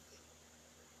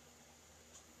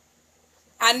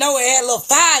 I know it had a little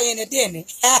fire in it, didn't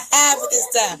it? For this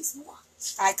time.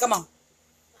 All right, come on.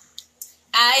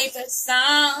 I've had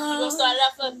some You gonna start it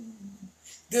off for me?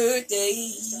 good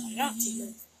days.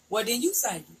 Well, then you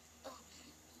sing it.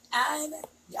 I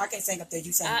can't sing up there.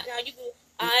 You sing it. Now you good.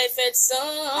 I've had some.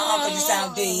 Because you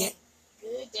sound dead.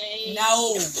 Good days.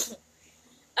 No.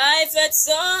 I've had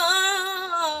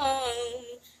some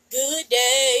good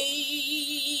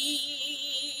days.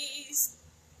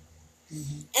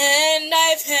 And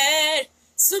I've had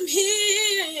some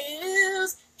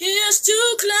hills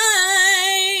to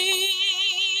climb.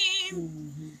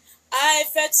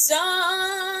 I've had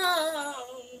some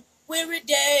weary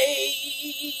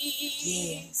days.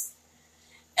 Yes.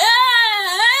 And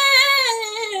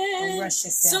Don't rush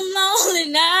yourself. some lonely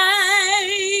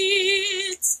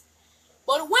nights.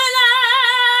 But when I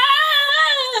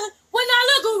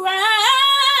look around,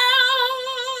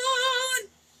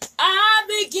 I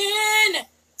begin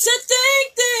to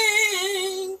think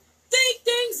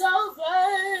things over.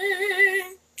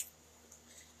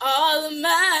 All of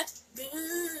my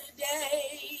good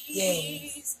days,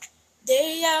 Yes.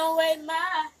 they outweigh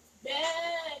my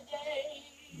bad days.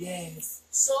 Yes.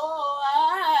 So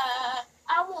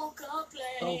I won't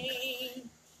complain.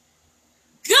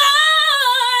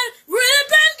 God really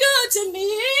been good to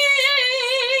me.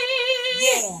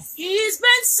 Yes. He's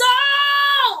been so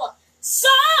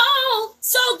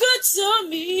good to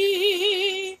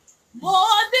me.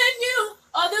 More than you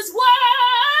or this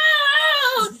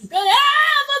world could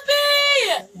ever be.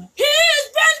 He's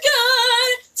been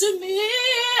good to me.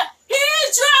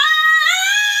 He's dried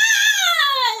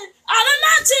all of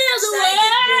my tears Sing away. it,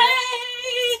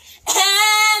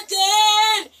 And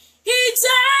then he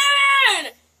turned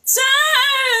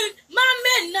my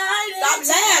midnight Stop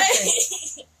into laughing. day.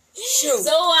 Shoot.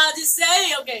 So I'll just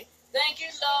say, okay, thank you,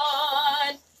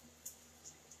 Lord.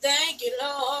 Thank you,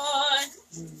 Lord.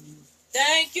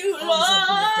 Thank you, Lord.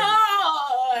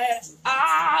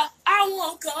 I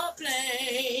won't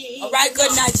complain. All right,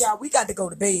 good night, y'all. We got to go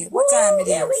to bed. What time it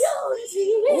is?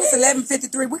 Oh, it's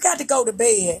 11:53. We got to go to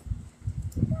bed.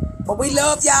 But we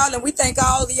love y'all, and we thank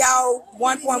all of y'all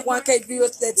 1.1K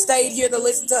viewers that stayed here to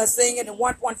listen to us sing, and the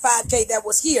 1.5K that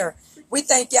was here. We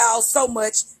thank y'all so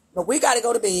much, but we got to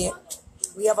go to bed.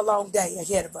 We have a long day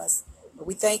ahead of us. But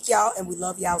we thank y'all, and we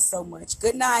love y'all so much.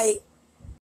 Good night.